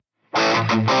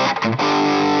Hi,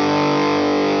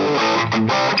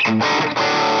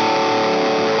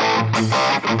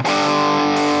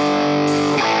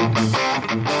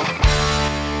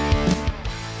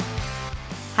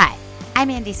 I'm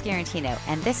Andy Scarantino,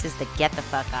 and this is the Get the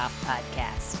Fuck Off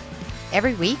podcast.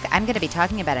 Every week, I'm going to be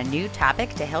talking about a new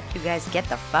topic to help you guys get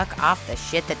the fuck off the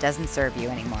shit that doesn't serve you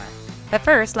anymore. But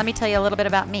first, let me tell you a little bit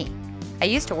about me. I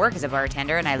used to work as a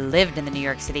bartender, and I lived in the New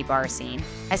York City bar scene.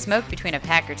 I smoked between a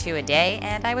pack or two a day,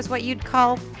 and I was what you'd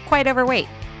call quite overweight.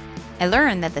 I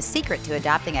learned that the secret to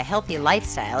adopting a healthy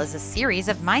lifestyle is a series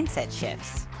of mindset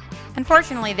shifts.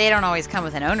 Unfortunately, they don't always come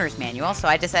with an owner's manual, so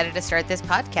I decided to start this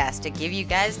podcast to give you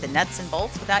guys the nuts and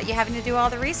bolts without you having to do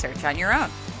all the research on your own.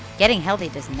 Getting healthy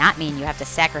does not mean you have to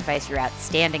sacrifice your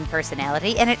outstanding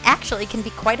personality, and it actually can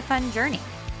be quite a fun journey.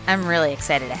 I'm really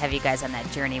excited to have you guys on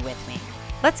that journey with me.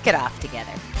 Let's get off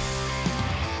together.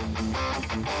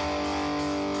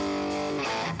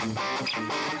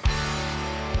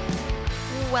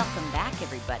 Welcome back,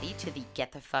 everybody, to the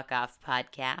Get the Fuck Off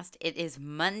podcast. It is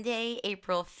Monday,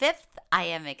 April 5th. I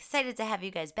am excited to have you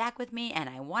guys back with me, and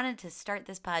I wanted to start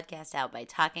this podcast out by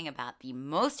talking about the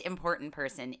most important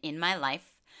person in my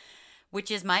life,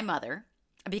 which is my mother,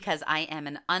 because I am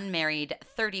an unmarried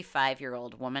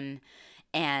 35-year-old woman,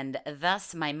 and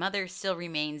thus my mother still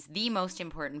remains the most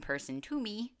important person to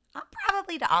me,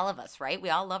 probably to all of us, right? We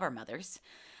all love our mothers.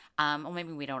 Well,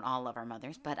 maybe we don't all love our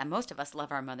mothers, but most of us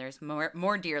love our mothers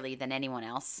more dearly than anyone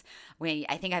else.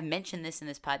 I think I've mentioned this in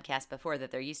this podcast before,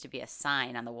 that there used to be a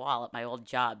sign on the wall at my old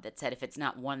job that said, if it's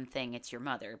not one thing, it's your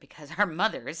mother, because our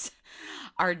mothers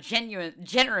are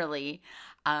generally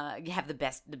have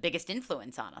the biggest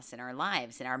influence on us in our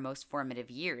lives, in our most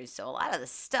formative years. So a lot of the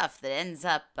stuff that ends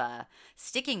up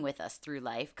sticking with us through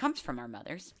life comes from our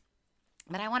mothers.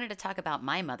 But I wanted to talk about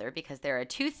my mother because there are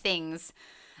two things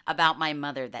about my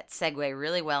mother that segue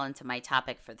really well into my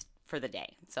topic for the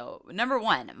day. So, number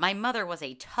one, my mother was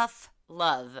a tough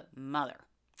love mother.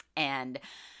 And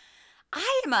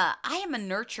I am a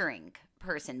nurturing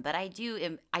person, but I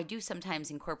do sometimes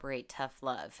incorporate tough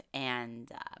love.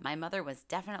 And my mother was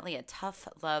definitely a tough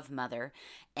love mother,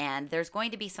 and there's going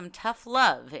to be some tough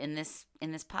love in this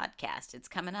podcast. It's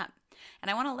coming up. And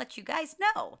I want to let you guys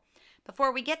know,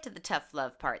 before we get to the tough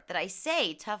love part, that I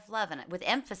say tough love and with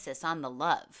emphasis on the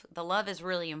love. The love is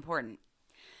really important.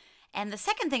 And the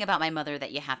second thing about my mother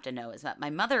that you have to know is that my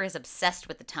mother is obsessed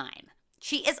with the time.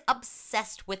 She is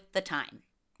obsessed with the time.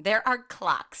 There are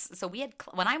clocks. So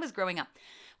when I was growing up,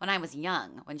 when I was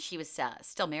young, when she was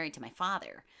still married to my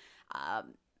father,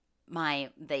 my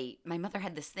mother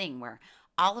had this thing where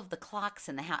all of the clocks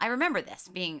in the house. I remember this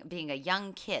being a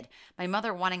young kid, my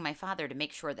mother wanting my father to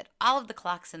make sure that all of the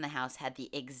clocks in the house had the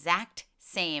exact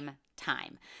same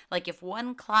time. Like if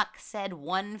one clock said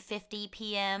 1:50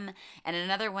 p.m. and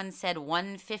another one said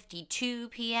 1:52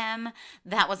 p.m.,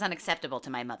 that was unacceptable to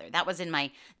my mother. That was in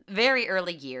my very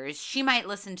early years. She might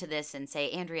listen to this and say,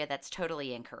 Andrea, that's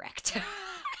totally incorrect.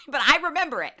 But I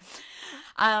remember it.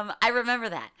 I remember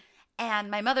that.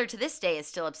 And my mother to this day is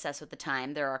still obsessed with the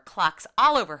time. There are clocks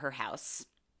all over her house.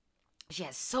 She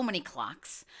has so many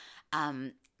clocks.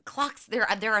 Clocks, there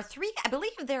are three, I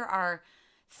believe there are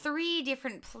 3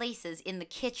 different places in the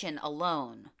kitchen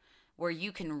alone where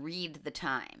you can read the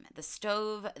time. The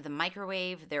stove, the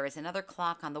microwave, there is another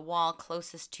clock on the wall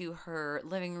closest to her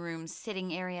living room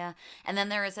sitting area. And then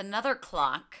there is another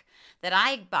clock that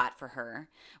I bought for her,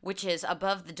 which is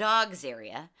above the dog's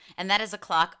area. And that is a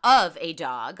clock of a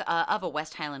dog, of a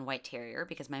West Highland White Terrier,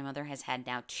 because my mother has had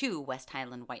now 2 West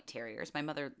Highland White Terriers. My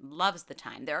mother loves the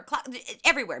time. There are clocks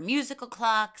everywhere, musical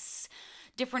clocks,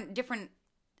 different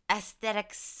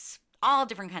aesthetics, all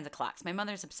different kinds of clocks. My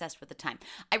mother's obsessed with the time.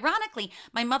 Ironically,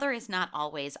 my mother is not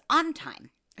always on time.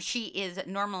 She is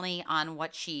normally on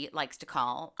what she likes to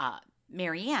call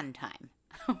Marianne time,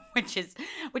 which is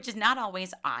not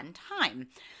always on time.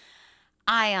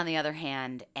 I, on the other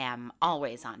hand, am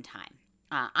always on time.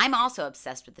 I'm also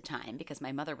obsessed with the time because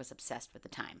my mother was obsessed with the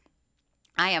time.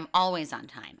 I am always on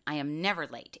time. I am never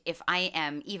late. If I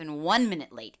am even 1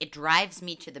 minute late, it drives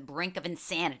me to the brink of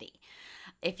insanity.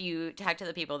 If you talk to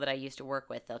the people that I used to work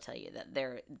with, they'll tell you that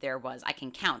there was, I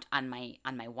can count on my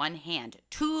one hand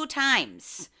 2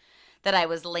 times that I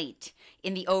was late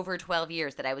in the over 12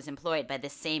 years that I was employed by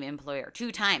this same employer.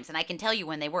 2 times, and I can tell you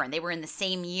when they were, and they were in the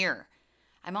same year.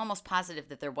 I'm almost positive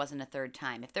that there wasn't a third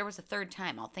time. If there was a third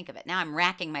time, I'll think of it. Now I'm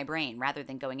racking my brain rather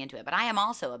than going into it, but I am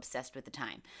also obsessed with the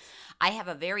time. I have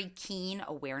a very keen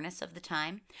awareness of the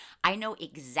time. I know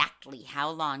exactly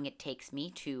how long it takes me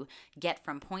to get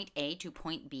from point A to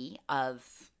point B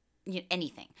of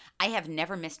anything. I have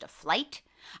never missed a flight.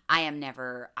 I am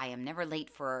never late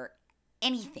for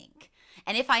anything.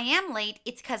 And if I am late,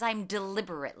 it's because I'm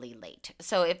deliberately late.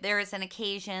 So if there is an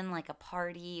occasion like a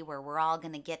party where we're all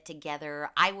going to get together,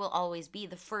 I will always be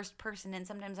the first person. And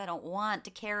sometimes I don't want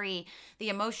to carry the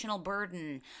emotional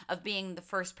burden of being the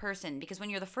first person, because when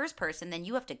you're the first person, then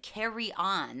you have to carry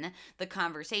on the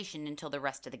conversation until the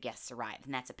rest of the guests arrive.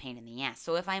 And that's a pain in the ass.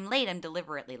 So if I'm late, I'm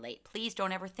deliberately late. Please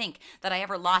don't ever think that I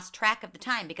ever lost track of the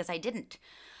time, because I didn't.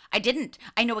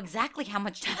 I know exactly how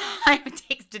much time it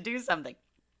takes to do something.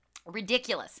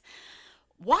 Ridiculous.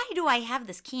 Why do I have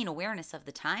this keen awareness of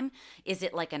the time? Is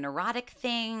it like a neurotic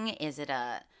thing? Is it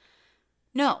a...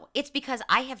 No, it's because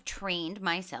I have trained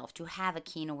myself to have a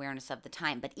keen awareness of the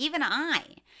time. But even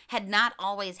I had not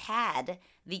always had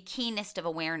the keenest of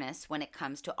awareness when it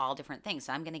comes to all different things.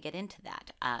 So I'm going to get into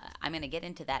that. I'm going to get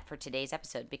into that for today's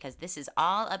episode, because this is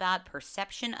all about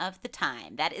perception of the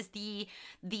time. That is the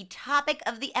topic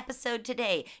of the episode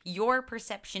today, your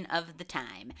perception of the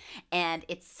time. And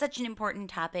it's such an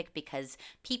important topic because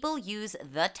people use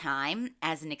the time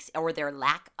as or their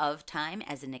lack of time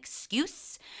as an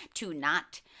excuse to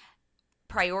not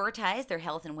prioritize their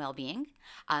health and well-being,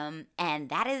 and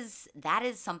that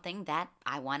is something that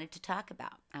I wanted to talk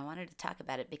about. I wanted to talk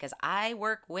about it because I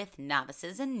work with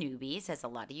novices and newbies. As a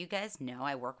lot of you guys know,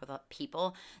 I work with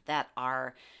people that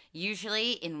are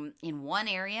usually in one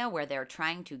area where they're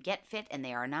trying to get fit and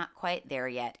they are not quite there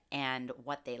yet. And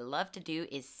what they love to do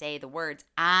is say the words,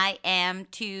 "I am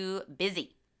too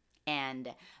busy."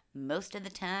 And most of the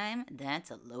time,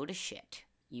 that's a load of shit.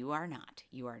 You are not.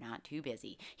 You are not too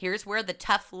busy. Here's where the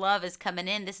tough love is coming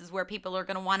in. This is where people are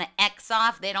going to want to X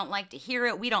off. They don't like to hear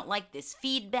it. We don't like this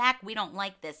feedback. We don't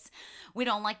like this. We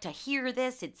don't like to hear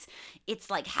this. It's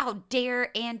like, how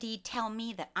dare Andy tell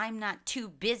me that I'm not too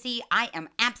busy? I am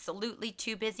absolutely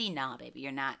too busy. Nah, baby,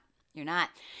 you're not. You're not.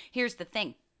 Here's the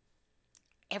thing.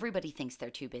 Everybody thinks they're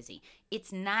too busy.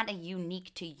 It's not a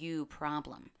unique to you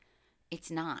problem. It's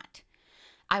not.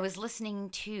 I was listening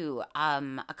to,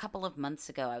 a couple of months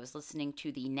ago, I was listening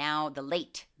to the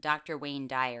late Dr. Wayne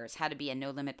Dyer's How to Be a No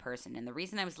Limit Person. And the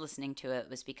reason I was listening to it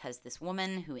was because this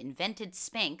woman who invented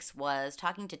Spanx was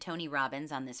talking to Tony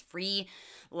Robbins on this free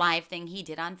live thing he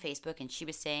did on Facebook. And she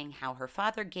was saying how her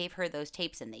father gave her those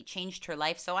tapes and they changed her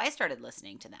life. So I started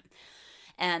listening to them.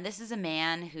 And this is a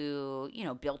man who,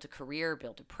 built a career,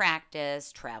 built a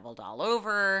practice, traveled all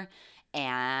over,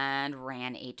 and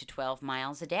ran 8 to 12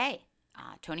 miles a day.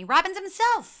 Tony Robbins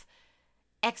himself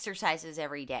exercises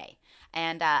every day.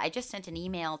 And I just sent an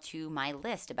email to my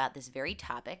list about this very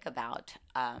topic, about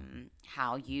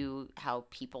how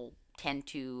people tend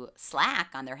to slack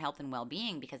on their health and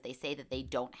well-being because they say that they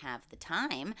don't have the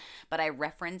time. But I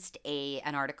referenced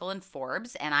an article in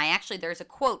Forbes, and there's a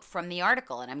quote from the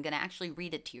article, and I'm going to actually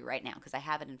read it to you right now because I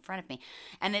have it in front of me.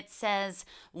 And it says,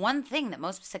 "One thing that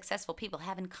most successful people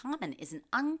have in common is an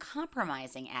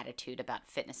uncompromising attitude about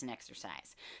fitness and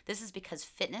exercise. This is because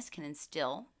fitness can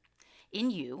instill in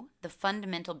you the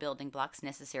fundamental building blocks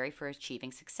necessary for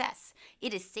achieving success.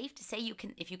 It is safe to say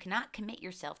if you cannot commit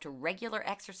yourself to regular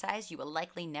exercise, you will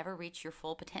likely never reach your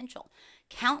full potential.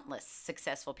 Countless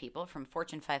successful people, from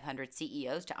Fortune 500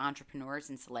 CEOs to entrepreneurs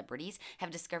and celebrities,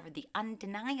 have discovered the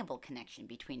undeniable connection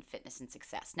between fitness and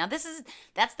success." Now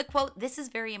that's the quote. This is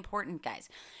very important, guys.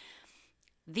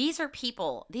 These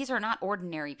are not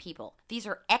ordinary people. These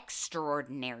are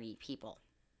extraordinary people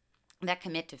that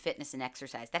commit to fitness and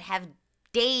exercise, that have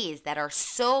days that are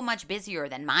so much busier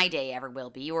than my day ever will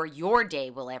be or your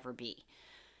day will ever be.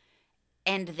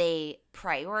 And they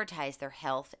prioritize their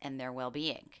health and their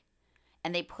well-being.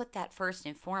 And they put that first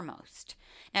and foremost.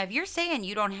 Now, if you're saying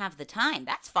you don't have the time,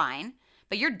 that's fine.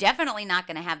 But you're definitely not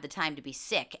going to have the time to be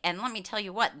sick. And let me tell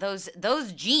you what, those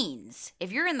genes,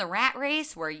 if you're in the rat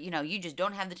race where, you just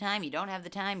don't have the time, you don't have the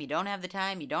time, you don't have the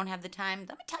time, you don't have the time,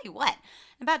 let me tell you what,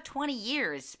 in about 20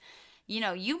 years,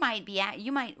 you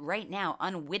might right now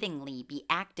unwittingly be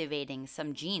activating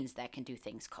some genes that can do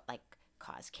things like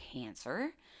cause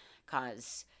cancer,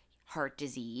 cause heart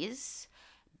disease,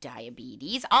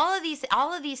 diabetes, all of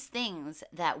these things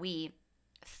that we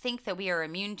think that we are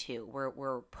immune to.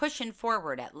 We're pushing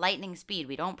forward at lightning speed.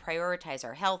 We don't prioritize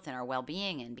our health and our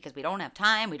well-being, and because we don't have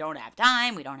time.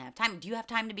 Do you have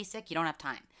time to be sick? You don't have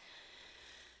time.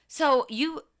 So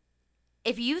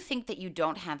if you think that you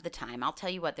don't have the time, I'll tell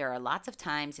you what, there are lots of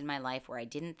times in my life where I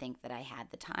didn't think that I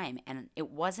had the time. And it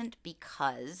wasn't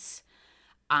because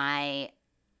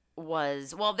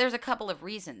there's a couple of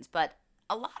reasons, but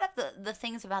a lot of the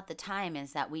things about the time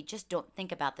is that we just don't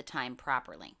think about the time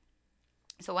properly.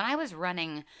 So when I was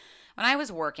working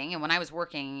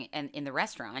in the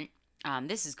restaurant,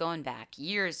 this is going back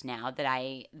years now that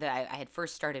I had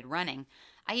first started running.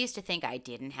 I used to think I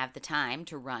didn't have the time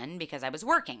to run because I was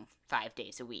working 5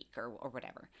 days a week or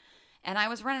whatever. And I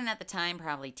was running at the time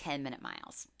probably 10-minute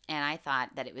miles. And I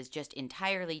thought that it was just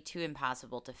entirely too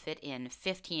impossible to fit in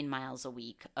 15 miles a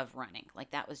week of running.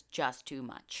 Like, that was just too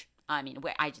much. I mean,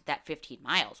 that 15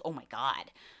 miles, oh my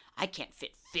God, I can't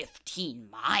fit 15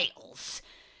 miles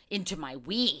into my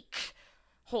week.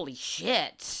 Holy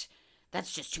shit,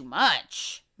 that's just too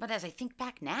much. But as I think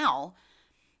back now,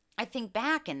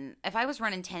 and if I was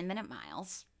running 10-minute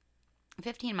miles,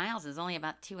 15 miles is only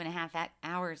about 2.5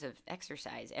 hours of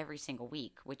exercise every single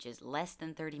week, which is less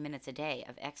than 30 minutes a day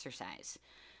of exercise.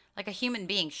 Like, a human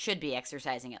being should be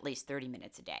exercising at least 30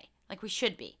 minutes a day. Like, we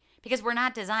should be. Because we're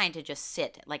not designed to just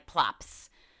sit like plops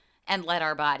and let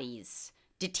our bodies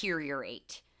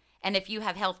deteriorate. And if you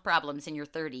have health problems in your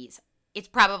 30s,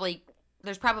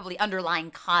 there's probably underlying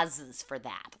causes for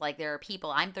that. Like, there are people,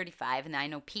 I'm 35, and I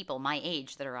know people my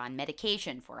age that are on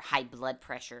medication for high blood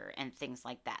pressure and things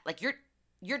like that. Like,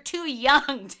 you're too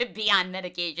young to be on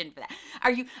medication for that.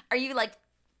 Are you like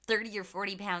 30 or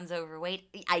 40 pounds overweight?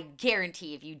 I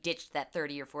guarantee if you ditched that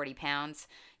 30 or 40 pounds,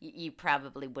 you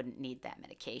probably wouldn't need that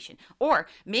medication. Or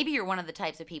maybe you're one of the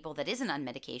types of people that isn't on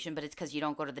medication, but it's because you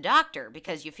don't go to the doctor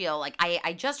because you feel like,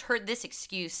 I just heard this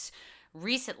excuse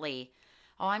recently.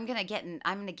 Oh, I'm gonna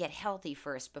get healthy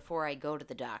first before I go to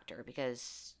the doctor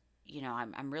because,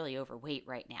 I'm really overweight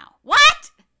right now.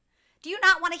 What? Do you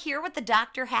not want to hear what the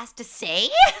doctor has to say?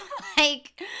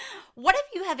 Like, what if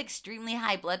you have extremely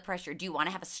high blood pressure? Do you want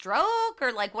to have a stroke,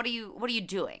 or like, what are you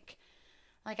doing?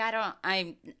 Like,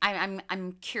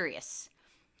 I'm curious.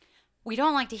 We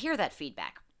don't like to hear that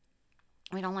feedback.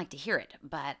 We don't like to hear it,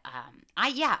 but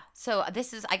so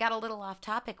I got a little off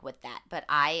topic with that, but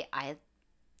I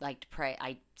like to pray.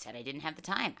 I said I didn't have the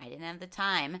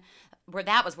time.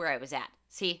 That was where I was at.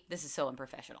 See, this is so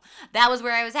unprofessional. That was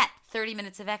where I was at. 30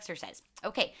 minutes of exercise.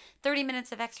 Okay, 30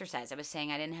 minutes of exercise. I was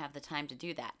saying I didn't have the time to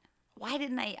do that. Why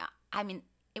didn't I? I mean,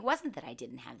 it wasn't that I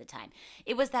didn't have the time.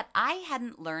 It was that I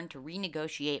hadn't learned to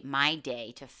renegotiate my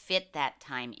day to fit that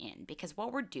time in. Because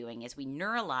what we're doing is we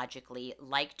neurologically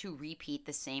like to repeat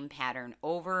the same pattern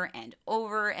over and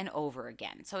over and over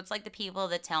again. So it's like the people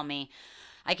that tell me,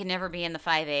 I can never be in the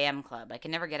 5 a.m. club. I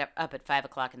can never get up at 5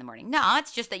 o'clock in the morning. No,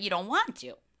 it's just that you don't want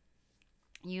to.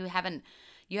 You haven't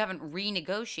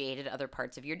renegotiated other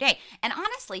parts of your day. And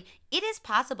honestly, it is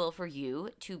possible for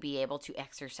you to be able to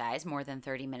exercise more than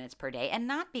 30 minutes per day and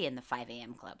not be in the 5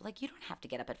 a.m. club. Like, you don't have to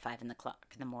get up at 5 o'clock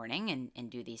in the morning and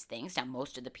do these things. Now,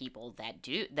 most of the people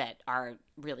that are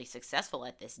really successful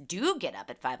at this do get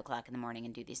up at 5 o'clock in the morning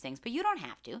and do these things, but you don't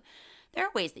have to. There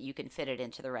are ways that you can fit it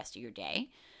into the rest of your day.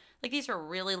 Like, these are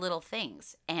really little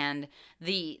things. And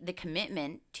the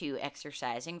commitment to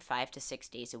exercising 5 to 6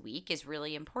 days a week is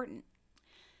really important.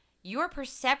 Your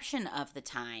perception of the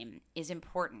time is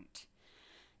important.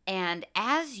 And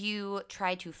as you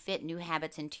try to fit new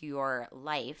habits into your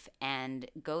life and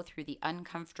go through the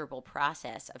uncomfortable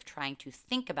process of trying to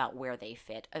think about where they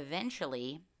fit,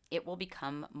 eventually it will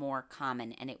become more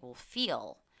common and it will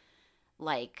feel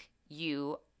like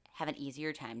you have an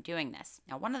easier time doing this.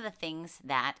 Now, one of the things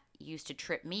that used to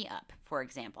trip me up, for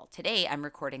example, today I'm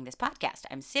recording this podcast.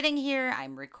 I'm sitting here,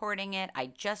 I'm recording it.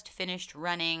 I just finished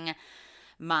running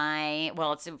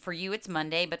for you it's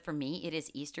Monday, but for me it is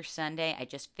Easter Sunday. I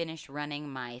just finished running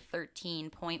my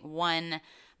 13.1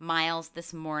 miles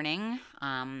this morning.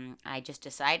 I just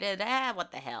decided,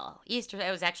 what the hell? It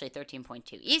was actually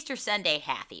 13.2. Easter Sunday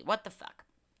halfie. What the fuck?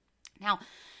 Now,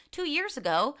 2 years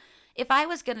ago, if I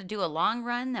was going to do a long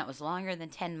run that was longer than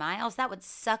 10 miles, that would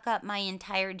suck up my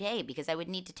entire day because I would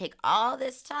need to take all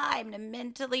this time to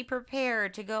mentally prepare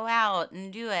to go out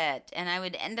and do it. And I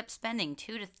would end up spending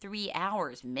 2 to 3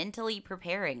 hours mentally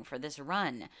preparing for this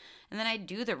run. And then I'd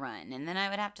do the run. And then I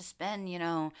would have to spend,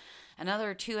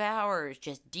 another 2 hours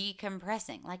just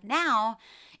decompressing. Like, now,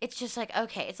 it's just like,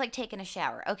 okay, it's like taking a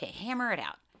shower. Okay, hammer it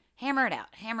out. Hammer it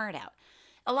out. Hammer it out.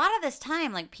 A lot of this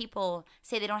time, like, people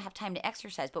say they don't have time to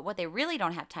exercise, but what they really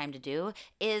don't have time to do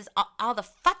is all the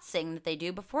futzing that they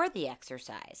do before the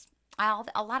exercise.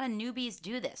 A lot of newbies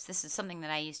do this. This is something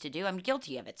that I used to do. I'm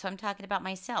guilty of it, so I'm talking about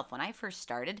myself. When I first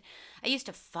started, I used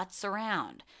to futz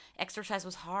around. Exercise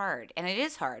was hard, and it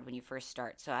is hard when you first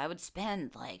start, so I would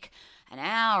spend like an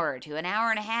hour to an hour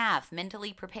and a half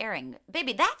mentally preparing.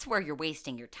 Baby, that's where you're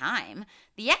wasting your time.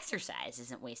 The exercise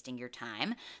isn't wasting your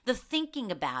time. The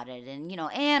thinking about it and,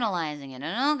 analyzing it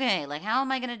and, okay, like, how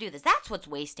am I going to do this? That's what's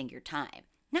wasting your time,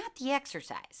 not the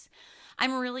exercise.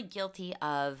 I'm really guilty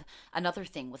of another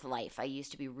thing with life. I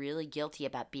used to be really guilty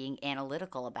about being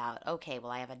analytical about, okay,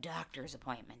 well, I have a doctor's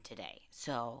appointment today,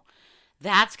 so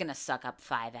that's going to suck up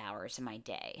 5 hours of my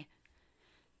day.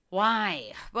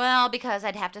 Why? Well, because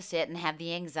I'd have to sit and have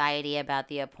the anxiety about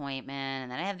the appointment,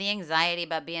 and then I have the anxiety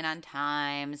about being on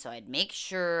time, so I'd make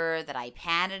sure that I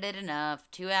padded it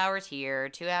enough, 2 hours here,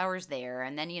 2 hours there,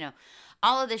 and then,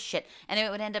 all of this shit, and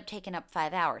it would end up taking up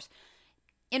 5 hours.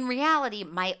 In reality,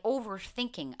 my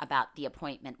overthinking about the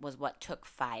appointment was what took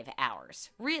 5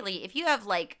 hours. Really, if you have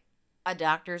like a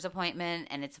doctor's appointment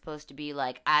and it's supposed to be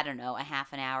like, I don't know, a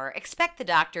half an hour, expect the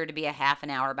doctor to be a half an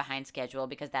hour behind schedule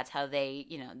because that's how they,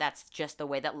 that's just the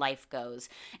way that life goes.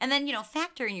 And then,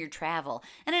 factor in your travel.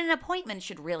 And an appointment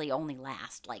should really only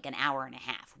last like an hour and a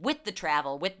half with the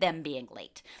travel, with them being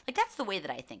late. Like, that's the way that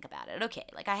I think about it. Okay,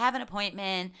 like I have an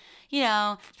appointment,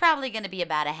 it's probably going to be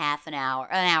about an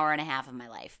hour and a half of my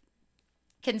life,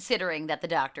 considering that the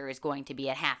doctor is going to be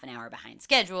a half an hour behind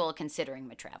schedule, considering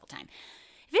my travel time.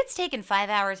 If it's taken 5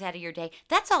 hours out of your day,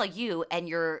 that's all you and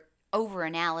your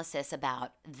over-analysis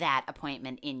about that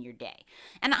appointment in your day.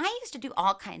 And I used to do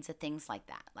all kinds of things like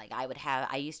that. Like I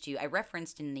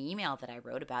referenced in the email that I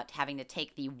wrote about having to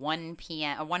take the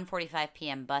 1:45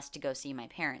 p.m. bus to go see my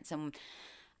parents. And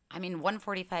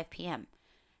 1:45 p.m.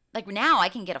 Like now I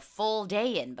can get a full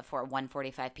day in before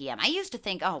 1:45 p.m. I used to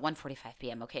think, 1:45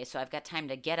 p.m. Okay, so I've got time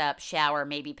to get up, shower,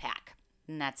 maybe pack.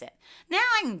 And that's it. Now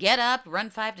I can get up, run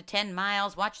 5 to 10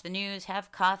 miles, watch the news,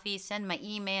 have coffee, send my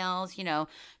emails,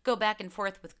 go back and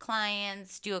forth with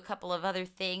clients, do a couple of other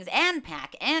things, and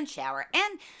pack and shower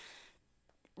and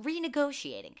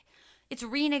renegotiating. It's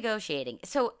renegotiating.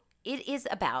 So it is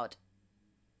about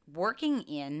working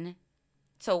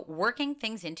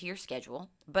things into your schedule,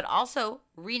 but also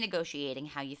renegotiating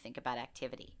how you think about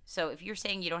activity. So if you're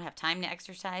saying you don't have time to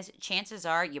exercise, chances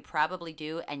are you probably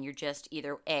do, and you're just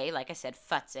either A, like I said,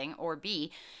 futzing, or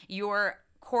B, you're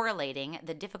correlating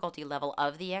the difficulty level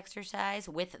of the exercise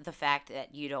with the fact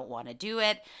that you don't want to do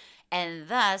it, and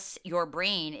thus your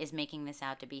brain is making this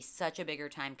out to be such a bigger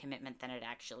time commitment than it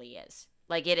actually is.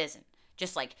 Like, it isn't.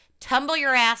 Just like tumble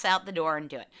your ass out the door and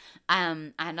do it.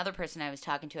 Another person I was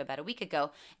talking to about a week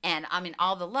ago, and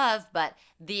all the love, but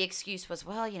the excuse was,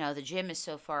 well, the gym is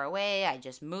so far away. I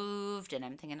just moved, and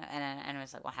I'm thinking, and I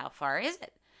was like, well, how far is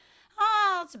it?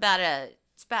 Oh, it's about a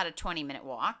 20-minute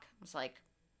walk. I was like,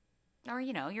 or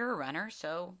you're a runner,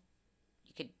 so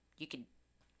you could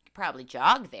probably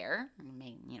jog there,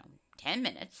 maybe 10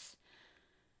 minutes.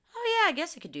 Oh yeah, I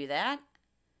guess I could do that.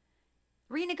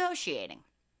 Renegotiating.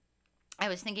 I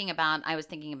was thinking about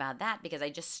that because I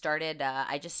just started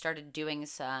doing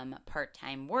some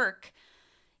part-time work,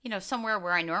 somewhere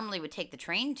where I normally would take the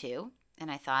train to,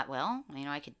 and I thought, well,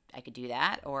 I could do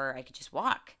that, or I could just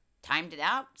walk. Timed it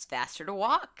out. It's faster to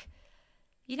walk.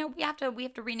 We have to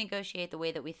renegotiate the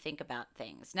way that we think about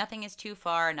things. Nothing is too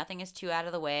far, nothing is too out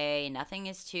of the way, nothing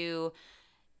is too,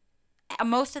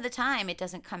 most of the time it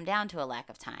doesn't come down to a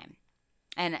lack of time.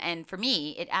 And for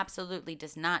me, it absolutely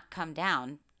does not come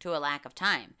down to a lack of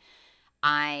time.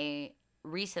 I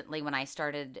recently, when I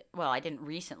started, well, I didn't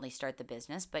recently start the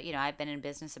business, but, I've been in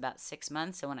business about 6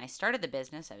 months. So when I started the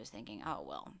business, I was thinking, oh,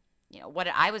 well, what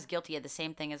I was guilty of the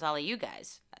same thing as all of you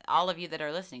guys, all of you that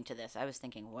are listening to this. I was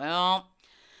thinking, well,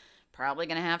 probably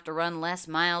going to have to run less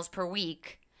miles per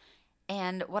week.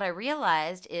 And what I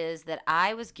realized is that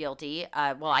I was guilty.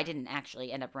 I didn't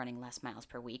actually end up running less miles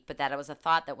per week, but that it was a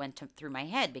thought that went through my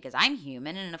head because I'm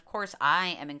human. And of course,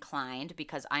 I am inclined,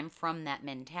 because I'm from that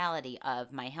mentality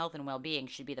of my health and well-being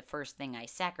should be the first thing I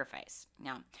sacrifice.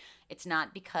 Now, it's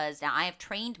not because I have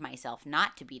trained myself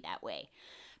not to be that way.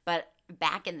 But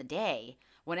back in the day,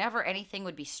 whenever anything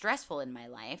would be stressful in my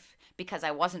life, because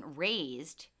I wasn't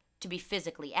raised to be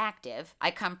physically active.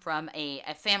 I come from a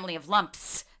family of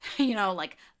lumps,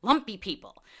 like lumpy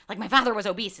people. Like my father was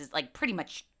obese, is like pretty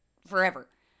much forever.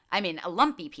 A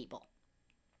lumpy people.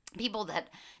 People that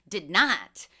did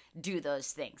not do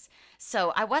those things.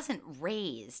 So I wasn't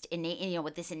raised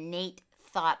with this innate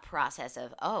thought process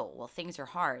of, oh, well, things are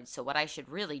hard, so what I should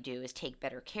really do is take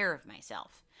better care of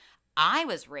myself. I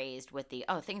was raised with the,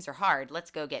 oh, things are hard,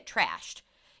 let's go get trashed.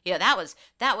 That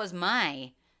was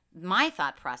my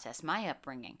thought process, my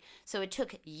upbringing. So it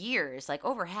took years, like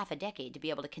over half a decade, to be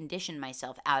able to condition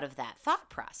myself out of that thought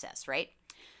process, right?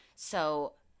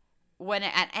 So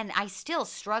and I still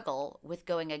struggle with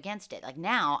going against it. Like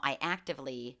now I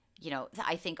actively,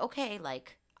 I think, okay,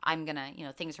 like I'm going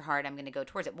to, things are hard, I'm going to go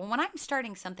towards it. Well, when I'm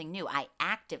starting something new, I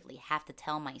actively have to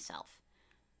tell myself,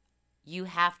 you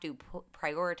have to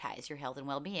prioritize your health and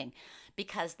well-being,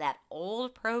 because that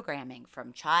old programming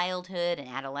from childhood and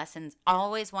adolescence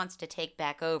always wants to take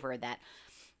back over that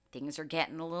things are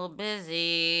getting a little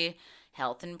busy.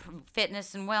 Health and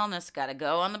fitness and wellness got to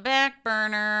go on the back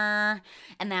burner.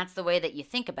 And that's the way that you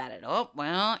think about it. Oh,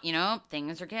 well,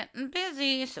 things are getting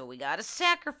busy, so we got to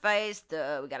sacrifice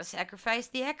the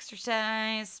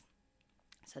exercise.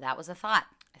 So that was a thought.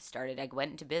 I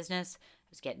went into business. I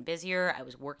was getting busier. I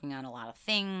was working on a lot of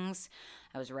things.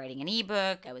 I was writing an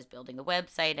ebook. I was building a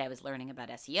website. I was learning about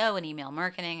SEO and email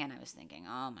marketing. And I was thinking,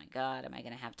 oh my God, am I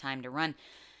going to have time to run?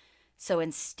 So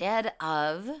instead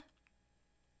of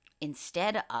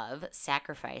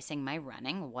sacrificing my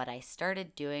running, what I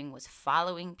started doing was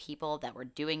following people that were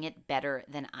doing it better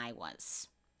than I was.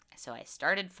 So I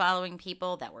started following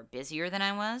people that were busier than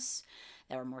I was,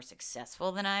 that were more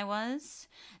successful than I was,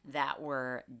 that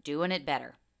were doing it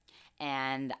better.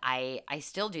 And I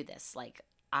still do this. Like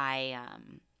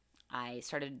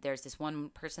there's this one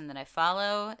person that I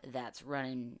follow that's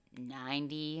running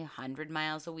 90, 100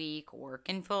 miles a week,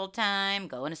 working full time,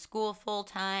 going to school full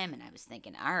time. And I was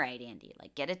thinking, all right, Andy,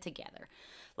 like, get it together.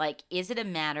 Like, is it a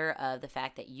matter of the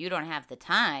fact that you don't have the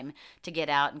time to get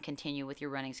out and continue with your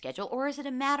running schedule? Or is it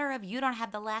a matter of you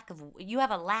have a lack of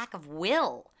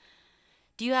will?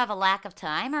 Do you have a lack of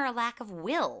time or a lack of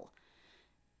will?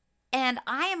 And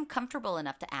I am comfortable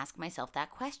enough to ask myself that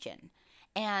question.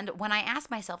 And when I ask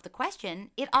myself the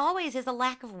question, it always is a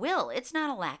lack of will. It's not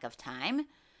a lack of time.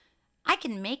 I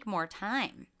can make more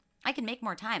time. I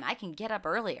can get up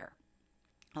earlier.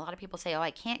 A lot of people say, oh,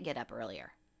 I can't get up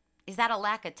earlier. Is that a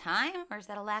lack of time or is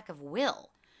that a lack of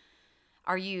will?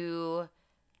 Are you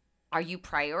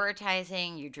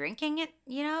prioritizing your drinking it,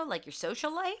 like your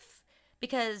social life?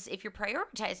 Because if you're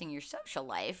prioritizing your social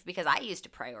life, because I used to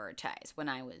prioritize when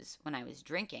I was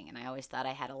drinking, and I always thought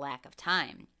I had a lack of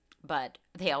time. But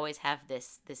they always have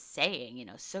this saying,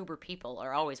 sober people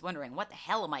are always wondering, what the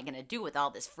hell am I going to do with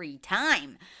all this free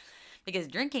time? Because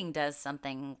drinking does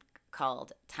something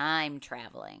called time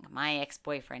traveling. My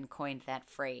ex-boyfriend coined that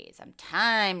phrase. I'm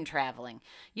time traveling.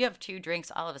 You have 2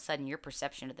 drinks, all of a sudden your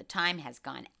perception of the time has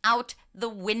gone out the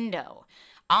window.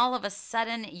 All of a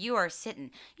sudden you are sitting.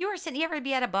 You ever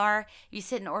be at a bar, you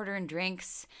sit and ordering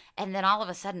drinks, and then all of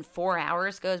a sudden 4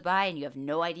 hours goes by and you have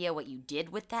no idea what you did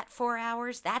with that 4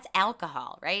 hours? That's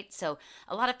alcohol, right? So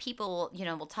a lot of people,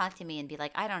 will talk to me and be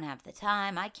like, I don't have the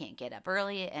time, I can't get up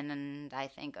early. And I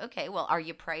think, okay, well, are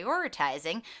you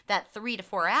prioritizing that 3 to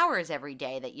 4 hours every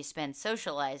day that you spend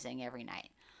socializing every night?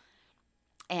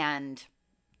 And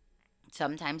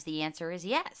sometimes the answer is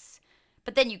yes.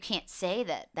 But then you can't say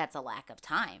that that's a lack of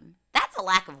time. That's a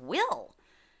lack of will.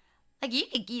 Like, you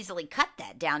could easily cut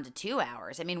that down to 2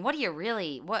 hours. I mean, how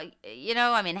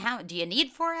do you need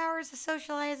 4 hours of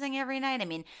socializing every night? I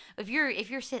mean, if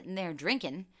you're sitting there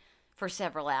drinking for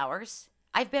several hours,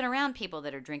 I've been around people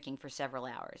that are drinking for several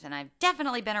hours, and I've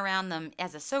definitely been around them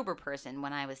as a sober person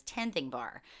when I was tending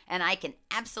bar. And I can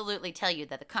absolutely tell you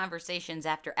that the conversations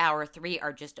after hour 3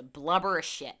 are just a blubber of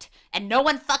shit. And no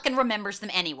one fucking remembers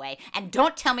them anyway. And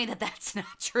don't tell me that that's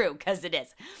not true, because it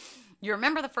is. You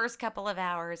remember the first couple of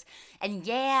hours, and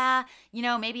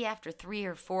maybe after 3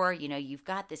 or 4, you've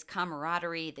got this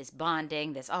camaraderie, this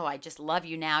bonding, this, oh, I just love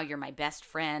you now, you're my best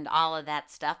friend, all of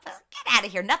that stuff. Get out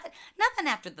of here. Nothing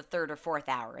after the 3rd or 4th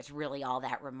hour is really all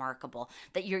that remarkable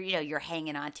that you're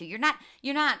hanging on to. You're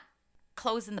not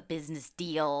closing the business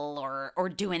deal or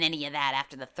doing any of that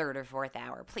after the 3rd or 4th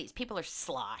hour. Please, people are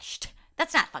sloshed.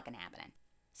 That's not fucking happening.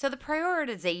 So the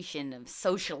prioritization of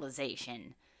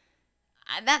socialization,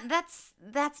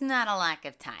 that's not a lack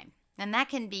of time. And that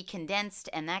can be condensed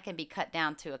and that can be cut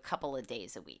down to a couple of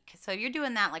days a week. So if you're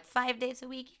doing that like 5 days a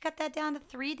week, you cut that down to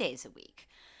 3 days a week.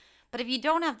 But if you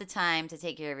don't have the time to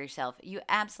take care of yourself, you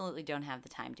absolutely don't have the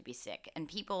time to be sick. And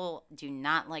people do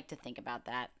not like to think about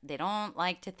that. They don't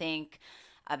like to think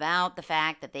about the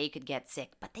fact that they could get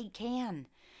sick, but they can.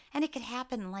 And it could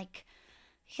happen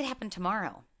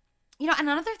tomorrow. And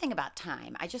another thing about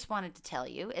time I just wanted to tell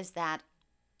you is that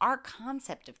our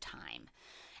concept of time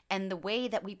and the way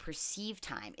that we perceive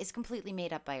time is completely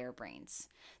made up by our brains.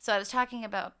 So I was talking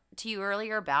to you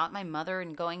earlier about my mother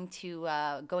and going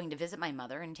to visit my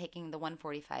mother and taking the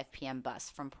 1:45 p.m.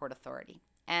 bus from Port Authority.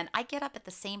 And I get up at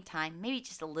the same time, maybe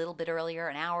just a little bit earlier,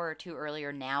 an hour or 2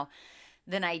 earlier now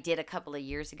than I did a couple of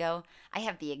years ago. I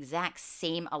have the exact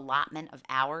same allotment of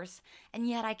hours, and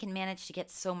yet I can manage to get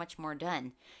so much more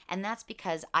done. And that's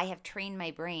because I have trained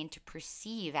my brain to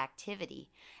perceive activity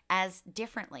as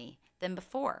differently than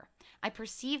before. I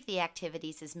perceive the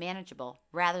activities as manageable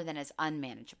rather than as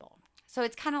unmanageable. So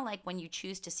it's kind of like when you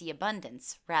choose to see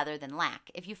abundance rather than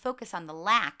lack. If you focus on the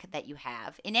lack that you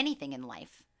have in anything in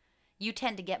life, you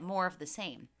tend to get more of the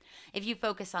same. If you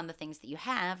focus on the things that you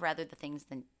have rather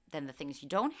than than the things you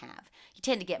don't have. You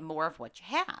tend to get more of what you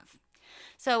have.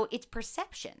 So it's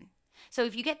perception. So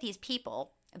if you get these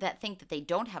people that think that they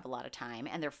don't have a lot of time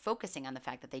and they're focusing on the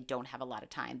fact that they don't have a lot of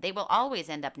time, they will always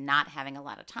end up not having a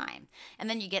lot of time. And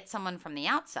then you get someone from the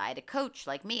outside, a coach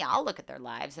like me, I'll look at their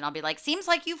lives and I'll be like, seems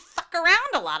like you fuck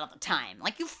around a lot of the time.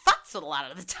 Like you futz a lot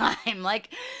of the time.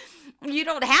 Like you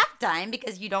don't have time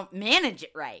because you don't manage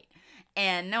it right.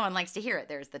 And no one likes to hear it.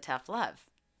 There's the tough love.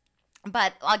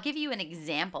 But I'll give you an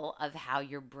example of how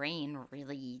your brain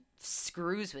really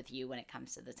screws with you when it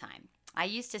comes to the time. I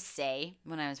used to say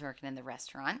when I was working in the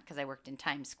restaurant, because I worked in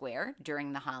Times Square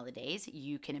during the holidays,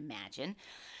 you can imagine,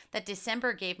 that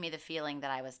December gave me the feeling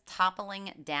that I was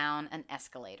toppling down an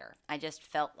escalator. I just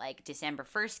felt like December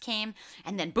 1st came,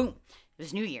 and then boom, it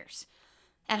was New Year's.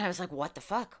 And I was like, what the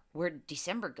fuck? Where'd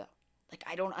December go? Like,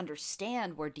 I don't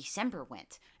understand where December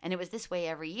went. And it was this way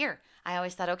every year. I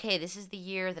always thought, okay, this is the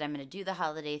year that I'm going to do the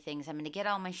holiday things. I'm going to get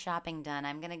all my shopping done.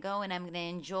 I'm going to go and I'm going to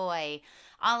enjoy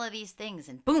all of these things.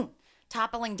 And boom,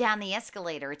 toppling down the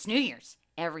escalator. It's New Year's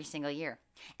every single year.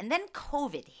 And then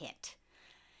COVID hit.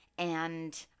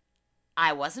 And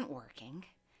I wasn't working.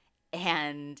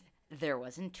 And there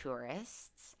wasn't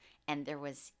tourists. And there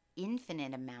was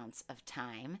infinite amounts of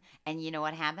time. And you know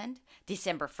what happened?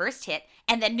 December 1st hit,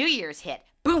 and then New Year's hit.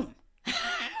 Boom!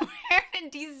 Where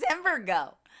did December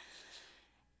go?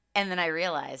 And then I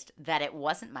realized that it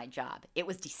wasn't my job. It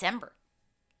was December.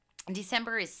 And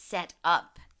December is set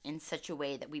up in such a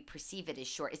way that we perceive it as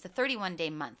short. It's a 31-day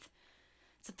month.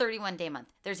 It's a 31-day month.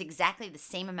 There's exactly the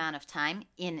same amount of time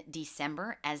in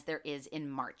December as there is in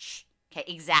March. Okay,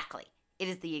 exactly. It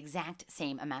is the exact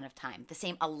same amount of time. The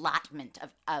same allotment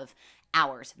of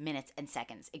hours, minutes, and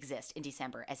seconds exist in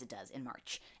December as it does in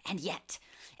March. And yet,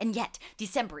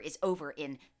 December is over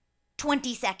in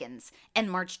 20 seconds, and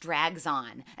March drags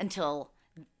on until,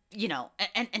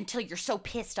 until you're so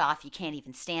pissed off you can't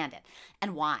even stand it.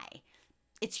 And why?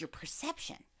 It's your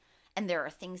perception. And there are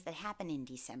things that happen in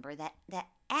December that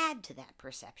add to that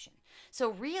perception. So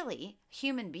really,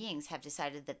 human beings have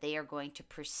decided that they are going to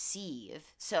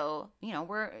perceive. So,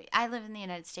 I live in the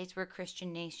United States. We're a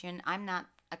Christian nation. I'm not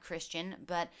a Christian,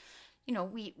 but,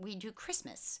 we do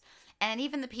Christmas. And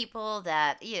even the people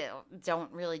that,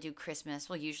 don't really do Christmas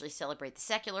will usually celebrate the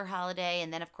secular holiday.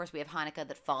 And then, of course, we have Hanukkah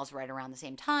that falls right around the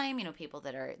same time, people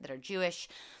that are Jewish.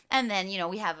 And then,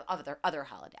 we have other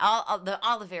holidays,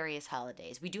 all the various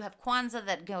holidays. We do have Kwanzaa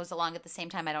that goes along at the same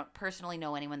time. I don't personally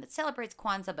know anyone that celebrates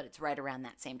Kwanzaa, but it's right around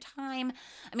that same time.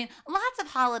 I mean, lots of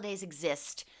holidays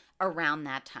exist around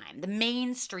that time. The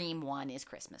mainstream one is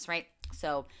Christmas, right?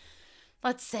 So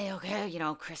let's say, okay,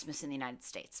 Christmas in the United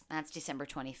States. That's December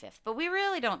 25th. But we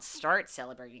really don't start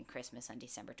celebrating Christmas on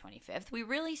December 25th. We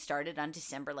really started on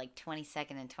December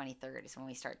 22nd and 23rd is when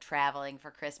we start traveling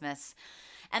for Christmas.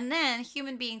 And then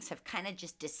human beings have kind of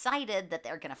just decided that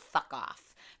they're going to fuck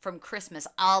off from Christmas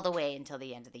all the way until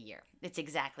the end of the year. It's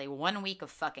exactly 1 week of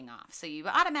fucking off. So you've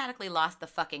automatically lost the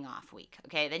fucking off week.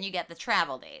 Okay, then you get the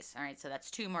travel days. All right, so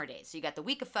that's 2 more days. So you got the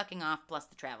week of fucking off plus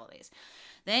the travel days.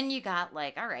 Then you got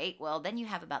all right, well, then you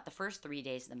have about the first 3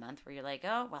 days of the month where you're like,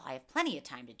 oh, well, I have plenty of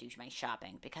time to do my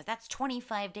shopping because that's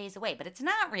 25 days away. But it's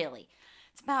not really.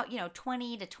 It's about,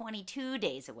 20 to 22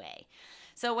 days away.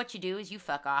 So what you do is you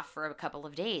fuck off for a couple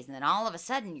of days, and then all of a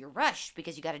sudden you're rushed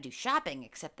because you got to do shopping,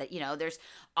 except that, there's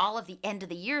all of the end of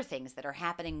the year things that are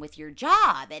happening with your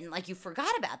job, and you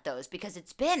forgot about those because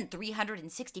it's been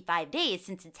 365 days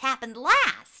since it's happened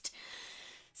last.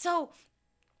 So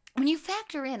when you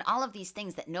factor in all of these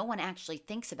things that no one actually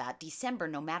thinks about, December,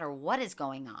 no matter what is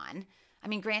going on, I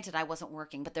mean, granted, I wasn't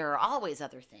working, but there are always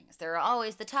other things. There are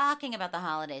always the talking about the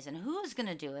holidays and who's going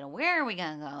to do it and where are we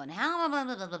going to go and how, blah,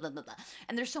 blah, blah, blah, blah, blah.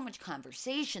 And there's so much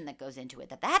conversation that goes into it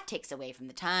that takes away from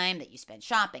the time that you spend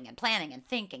shopping and planning and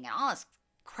thinking and all this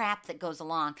crap that goes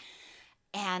along.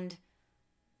 And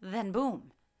then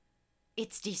boom,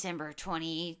 it's December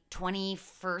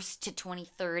 21st to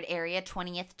 23rd area,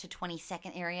 20th to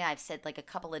 22nd area. I've said a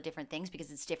couple of different things because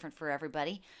it's different for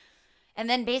everybody. And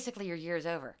then basically your year's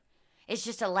over. It's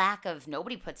just a lack of,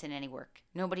 nobody puts in any work.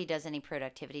 Nobody does any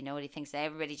productivity. Nobody thinks that.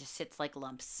 Everybody just sits like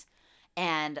lumps.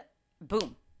 And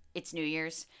boom, it's New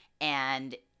Year's.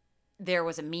 And there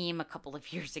was a meme a couple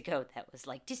of years ago that was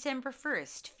December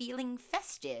 1st, feeling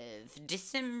festive.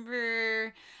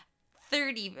 December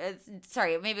 30,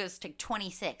 maybe it was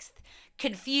 26th.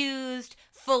 Confused,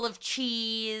 full of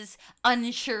cheese,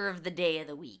 unsure of the day of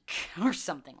the week, or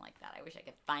something like that. I wish I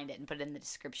could find it and put it in the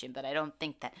description, but I don't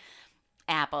think that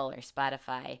Apple or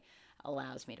Spotify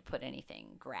allows me to put anything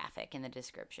graphic in the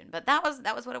description. But that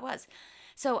was what it was.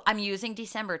 So I'm using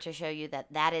December to show you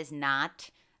that is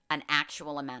not an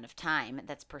actual amount of time.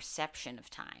 That's perception of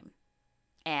time.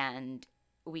 And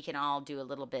we can all be a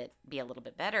little bit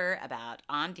better about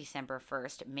on December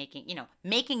 1st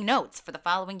making notes for the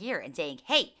following year and saying,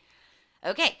 hey,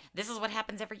 okay, this is what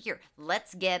happens every year.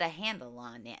 Let's get a handle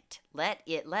on it. Let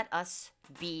us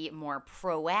be more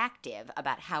proactive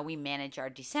about how we manage our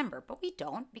December. But we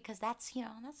don't, because that's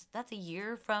a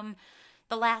year from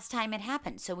the last time it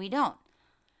happened. So we don't.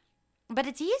 But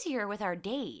it's easier with our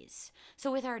days.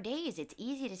 So with our days, it's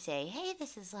easy to say, hey,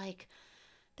 this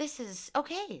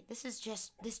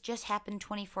just happened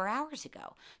 24 hours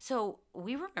ago. So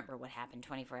we remember what happened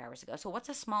 24 hours ago. So what's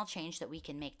a small change that we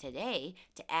can make today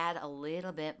to add a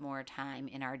little bit more time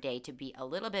in our day to be a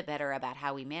little bit better about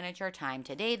how we manage our time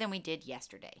today than we did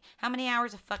yesterday? How many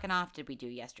hours of fucking off did we do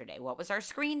yesterday? What was our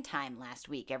screen time last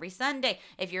week? Every Sunday,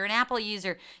 if you're an Apple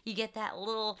user, you get that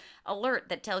little alert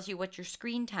that tells you what your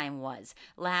screen time was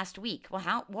last week.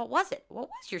 Well, what was it? What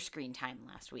was your screen time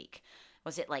last week?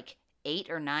 Was it like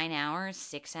 8 or 9 hours,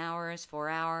 6 hours, 4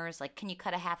 hours? Like, can you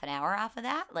cut a half an hour off of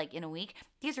that, like in a week?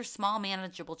 These are small,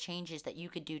 manageable changes that you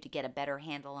could do to get a better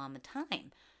handle on the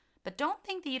time. But don't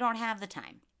think that you don't have the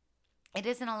time. It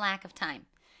isn't a lack of time.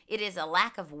 It is a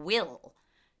lack of will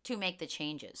to make the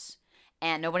changes.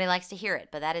 And nobody likes to hear it,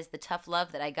 but that is the tough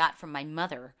love that I got from my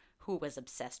mother, who was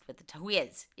obsessed with who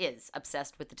is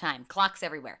obsessed with the time. Clocks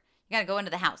everywhere. You gotta go into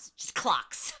the house. Just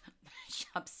clocks. She's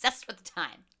obsessed with the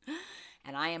time.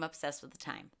 And I am obsessed with the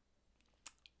time.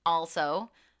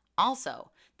 Also,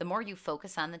 the more you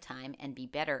focus on the time and be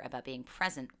better about being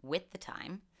present with the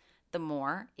time, the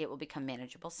more it will become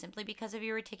manageable simply because of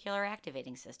your reticular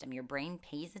activating system. Your brain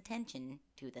pays attention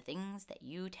to the things that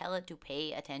you tell it to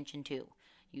pay attention to.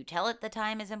 You tell it the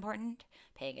time is important,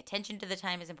 paying attention to the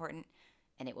time is important,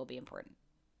 and it will be important.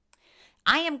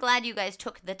 I am glad you guys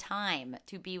took the time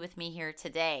to be with me here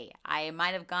today. I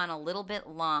might have gone a little bit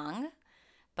long,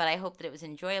 but I hope that it was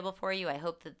enjoyable for you. I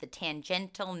hope that the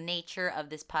tangential nature of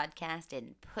this podcast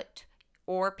didn't put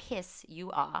or piss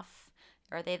you off.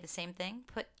 Are they the same thing?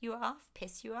 Put you off?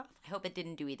 Piss you off? I hope it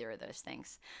didn't do either of those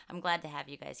things. I'm glad to have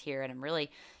you guys here, and I'm really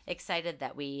excited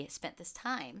that we spent this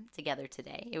time together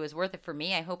today. It was worth it for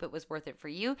me. I hope it was worth it for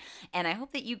you, and I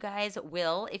hope that you guys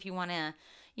will, if you want to,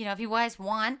 if you guys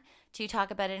want to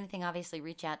talk about anything, obviously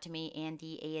reach out to me,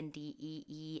 Andee,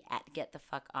 ANDEE, at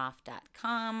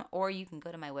getthefuckoff.com, or you can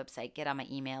go to my website, get on my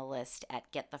email list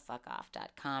at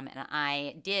getthefuckoff.com. And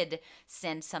I did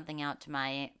send something out to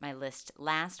my list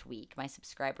last week, my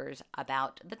subscribers,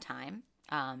 about the time.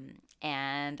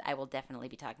 And I will definitely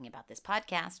be talking about this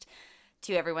podcast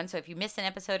to everyone. So if you miss an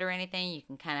episode or anything, you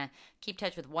can kind of keep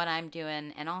touch with what I'm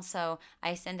doing. And also,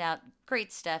 I send out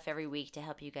great stuff every week to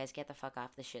help you guys get the fuck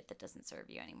off the shit that doesn't serve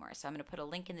you anymore. So I'm going to put a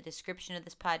link in the description of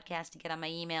this podcast to get on my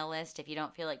email list if you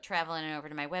don't feel like traveling over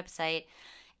to my website.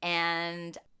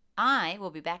 And I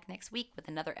will be back next week with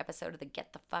another episode of the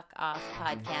Get the Fuck Off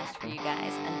podcast for you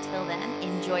guys. Until then,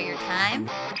 enjoy your time,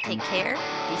 take care,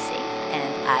 be safe,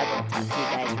 and I will talk to you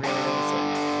guys really, really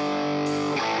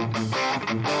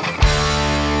soon.